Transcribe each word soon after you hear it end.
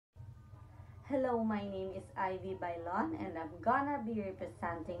Hello, my name is Ivy Bailon and I'm gonna be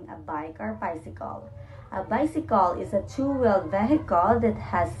representing a bike or bicycle. A bicycle is a two-wheeled vehicle that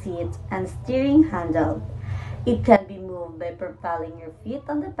has seat and steering handle. It can be moved by propelling your feet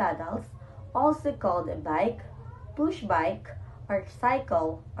on the pedals, also called a bike, push bike, or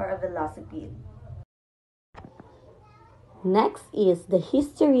cycle, or a velocipede. Next is the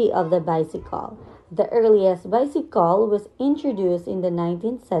history of the bicycle. The earliest bicycle was introduced in the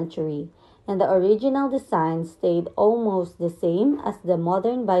 19th century, and the original design stayed almost the same as the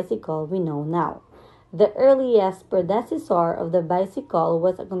modern bicycle we know now. The earliest predecessor of the bicycle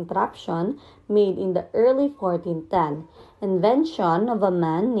was a contraption made in the early 1410, invention of a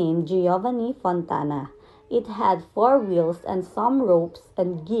man named Giovanni Fontana. It had four wheels and some ropes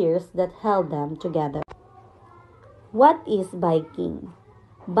and gears that held them together. What is biking?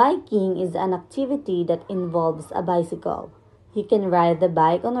 Biking is an activity that involves a bicycle. You can ride the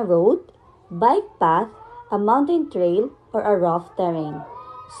bike on a road, bike path, a mountain trail, or a rough terrain.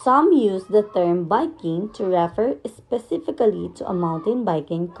 Some use the term biking to refer specifically to a mountain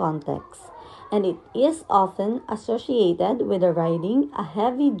biking context, and it is often associated with riding a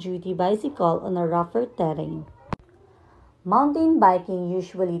heavy duty bicycle on a rougher terrain. Mountain biking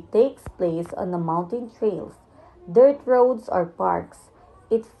usually takes place on the mountain trails, dirt roads, or parks.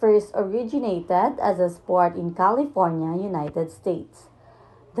 It first originated as a sport in California, United States.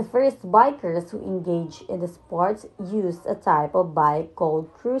 The first bikers who engaged in the sport used a type of bike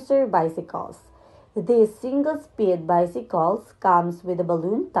called cruiser bicycles. These single-speed bicycles comes with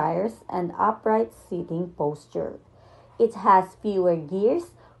balloon tires and upright seating posture. It has fewer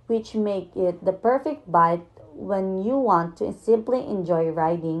gears, which make it the perfect bike when you want to simply enjoy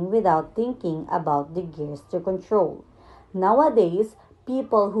riding without thinking about the gears to control. Nowadays,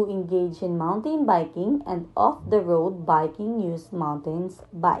 people who engage in mountain biking and off-the-road biking use mountain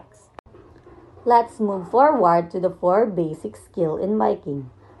bikes. Let's move forward to the four basic skills in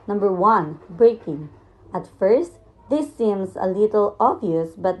biking. Number one, braking. At first, this seems a little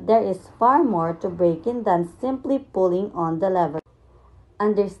obvious, but there is far more to braking than simply pulling on the lever.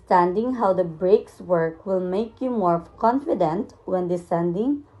 Understanding how the brakes work will make you more confident when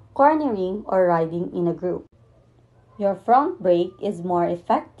descending, cornering, or riding in a group. Your front brake is more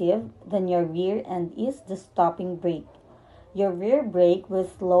effective than your rear and is the stopping brake. Your rear brake will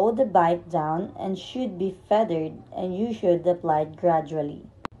slow the bike down and should be feathered, and you should apply it gradually.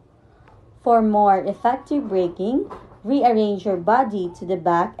 For more effective braking, rearrange your body to the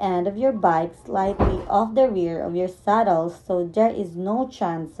back end of your bike slightly off the rear of your saddle so there is no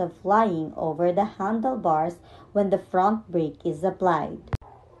chance of flying over the handlebars when the front brake is applied.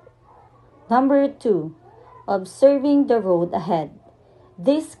 Number 2. Observing the road ahead.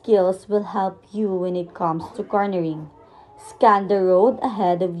 These skills will help you when it comes to cornering. Scan the road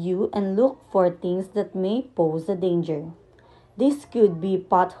ahead of you and look for things that may pose a danger. This could be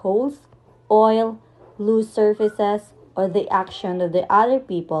potholes, oil, loose surfaces, or the action of the other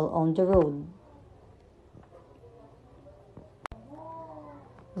people on the road.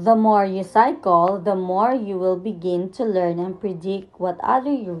 The more you cycle, the more you will begin to learn and predict what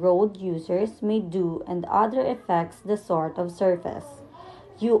other road users may do and other effects the sort of surface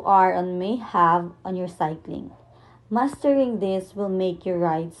you are and may have on your cycling. Mastering this will make your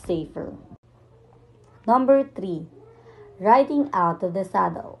ride safer. Number 3. Riding out of the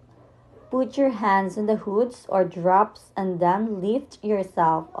saddle. Put your hands on the hoods or drops and then lift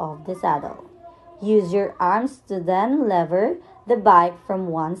yourself off the saddle. Use your arms to then lever the bike from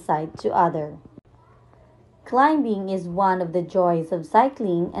one side to other. Climbing is one of the joys of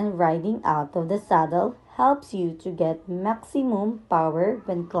cycling, and riding out of the saddle helps you to get maximum power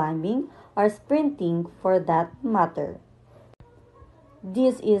when climbing or sprinting for that matter.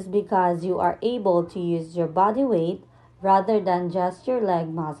 This is because you are able to use your body weight rather than just your leg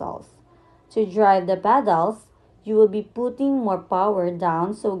muscles. To drive the pedals, you will be putting more power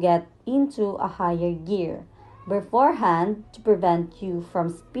down, so get into a higher gear beforehand to prevent you from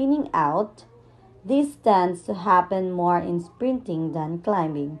spinning out. This tends to happen more in sprinting than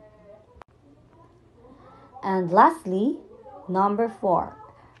climbing. And lastly, number 4,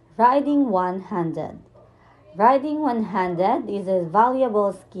 riding one-handed. Riding one-handed is a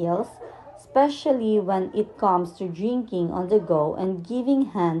valuable skill, especially when it comes to drinking on the go and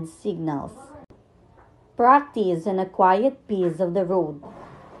giving hand signals. Practice on a quiet piece of the road.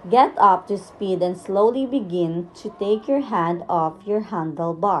 Get up to speed and slowly begin to take your hand off your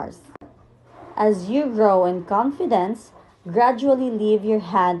handlebars. As you grow in confidence, gradually leave your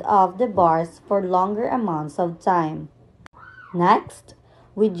hand off the bars for longer amounts of time. Next,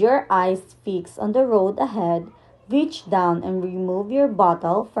 with your eyes fixed on the road ahead, Reach down and remove your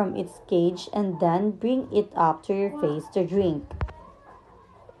bottle from its cage and then bring it up to your face to drink.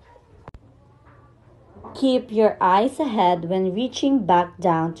 Keep your eyes ahead when reaching back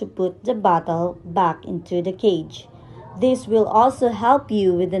down to put the bottle back into the cage. This will also help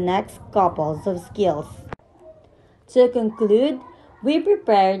you with the next couples of skills. To conclude, we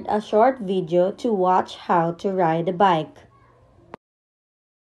prepared a short video to watch how to ride a bike.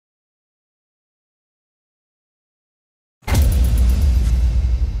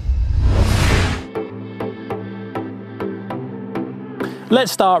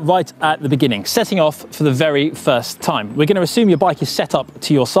 Let's start right at the beginning, setting off for the very first time. We're going to assume your bike is set up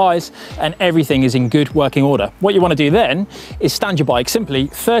to your size and everything is in good working order. What you want to do then is stand your bike simply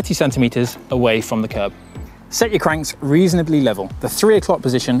 30 centimeters away from the curb. Set your cranks reasonably level. The 3 o'clock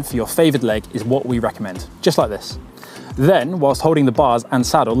position for your favored leg is what we recommend, just like this. Then, whilst holding the bars and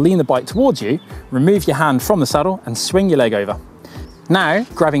saddle, lean the bike towards you, remove your hand from the saddle and swing your leg over. Now,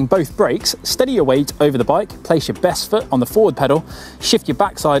 grabbing both brakes, steady your weight over the bike, place your best foot on the forward pedal, shift your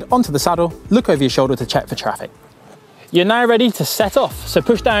backside onto the saddle, look over your shoulder to check for traffic. You're now ready to set off, so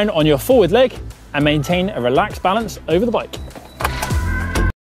push down on your forward leg and maintain a relaxed balance over the bike.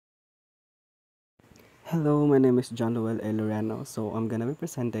 Hello, my name is John Noel A. Loreno, so I'm gonna be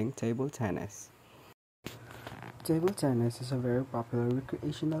presenting table tennis. Table tennis is a very popular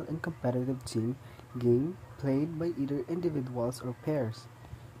recreational and competitive team game played by either individuals or pairs.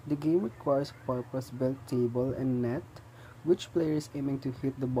 The game requires a purpose-built table and net, which players aiming to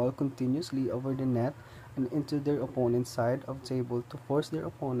hit the ball continuously over the net and into their opponent's side of table to force their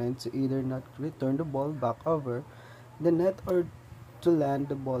opponent to either not return the ball back over the net or to land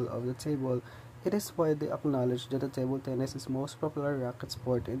the ball off the table. It is widely acknowledged that the table tennis is most popular racket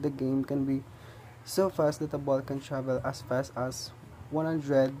sport, and the game can be so fast that the ball can travel as fast as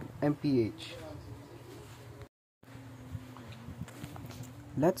 100 mph.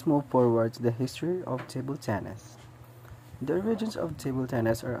 Let's move forward to the history of table tennis. The origins of table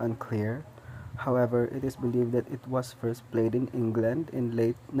tennis are unclear. However, it is believed that it was first played in England in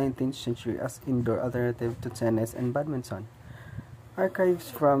late 19th century as indoor alternative to tennis and badminton. Archives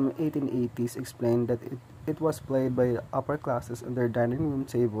from 1880s explain that it was played by upper classes on their dining room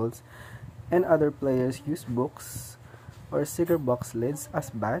tables, and other players used books or cigar box lids as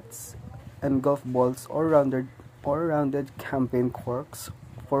bats and golf balls or rounded campaign corks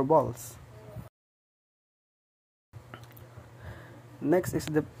for balls. Next is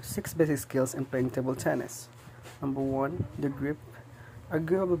the 6 basic skills in playing table tennis. Number 1, the grip.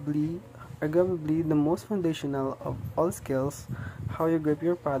 Arguably the most foundational of all skills, how you grip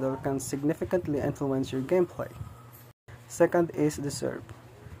your paddle can significantly influence your gameplay. Second is the serve.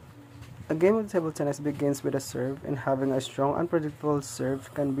 A game of table tennis begins with a serve, and having a strong, unpredictable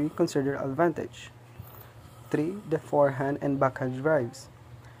serve can be considered an advantage. 3. The forehand and backhand drives.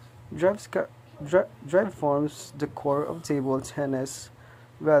 Drive forms the core of table tennis.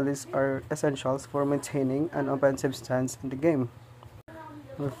 Rallies are essentials for maintaining an offensive stance in the game.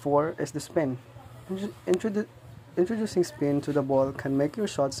 Number 4 is the spin. Introducing spin to the ball can make your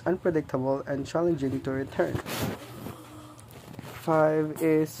shots unpredictable and challenging to return. 5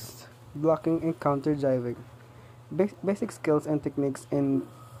 is blocking and counter diving. Basic skills and techniques in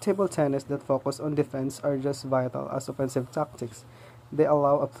table tennis that focus on defense are just vital as offensive tactics. They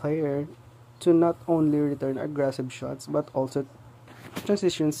allow a player to not only return aggressive shots but also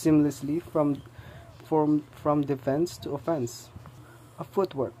transition seamlessly from defense to offense.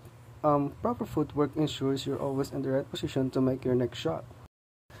 Footwork. Proper footwork ensures you're always in the right position to make your next shot.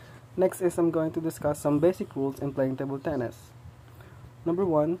 Next is I'm going to discuss some basic rules in playing table tennis. Number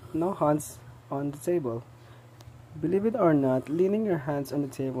 1, no hands on the table. Believe it or not, leaning your hands on the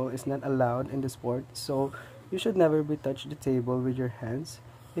table is not allowed in the sport, so you should never be touch the table with your hands.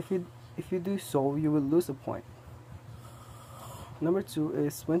 If you do so, you will lose a point. Number 2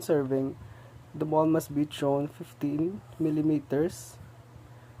 is when serving, the ball must be thrown 15 millimeters.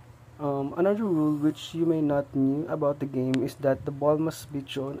 Another rule which you may not know about the game is that the ball must be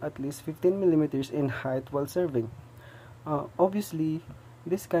thrown at least 15 millimeters in height while serving. Obviously,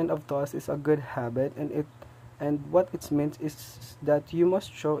 this kind of toss is a good habit, and what it means is that you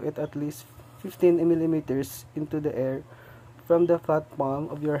must throw it at least 15 millimeters into the air from the flat palm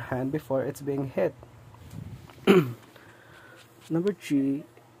of your hand before it's being hit. Number 3,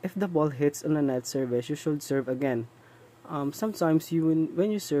 if the ball hits on a net service, you should serve again. Sometimes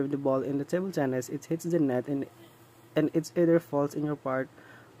when you serve the ball in the table tennis, it hits the net and it either falls in your part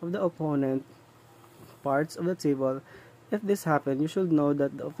of the opponent parts of the table. If this happens, you should know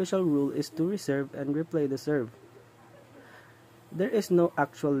that the official rule is to reserve and replay the serve. There is no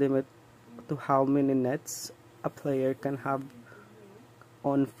actual limit to how many nets a player can have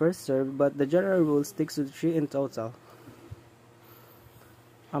on first serve, but the general rule sticks to 3 in total.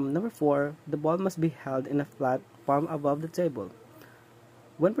 Number 4, the ball must be held in a flat palm above the table.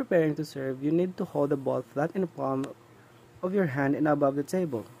 When preparing to serve, you need to hold the ball flat in the palm of your hand and above the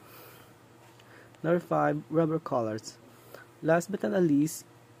table. Number 5, rubber collars. Last but not least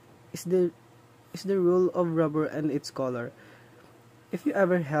is the rule of rubber and its color. If you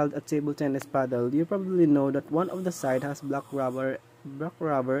ever held a table tennis paddle, you probably know that one of the side has black rubber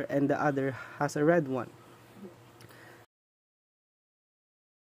and the other has a red one.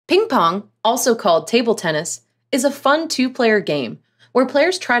 Ping pong, also called table tennis, is a fun two-player game where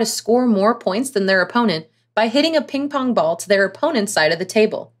players try to score more points than their opponent by hitting a ping pong ball to their opponent's side of the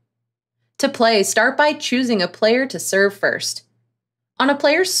table. To play, start by choosing a player to serve first. On a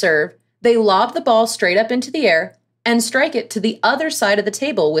player's serve, they lob the ball straight up into the air and strike it to the other side of the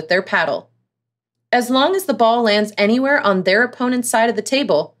table with their paddle. As long as the ball lands anywhere on their opponent's side of the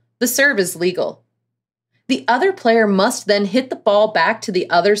table, the serve is legal. The other player must then hit the ball back to the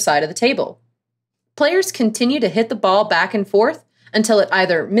other side of the table. Players continue to hit the ball back and forth until it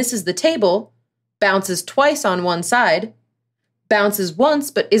either misses the table, bounces twice on one side, bounces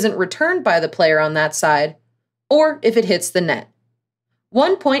once but isn't returned by the player on that side, or if it hits the net.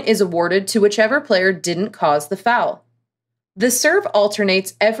 1 point is awarded to whichever player didn't cause the foul. The serve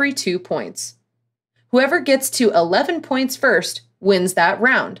alternates every 2 points. Whoever gets to 11 points first wins that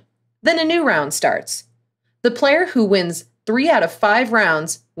round. Then a new round starts. The player who wins 3 out of 5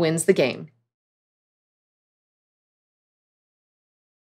 rounds wins the game.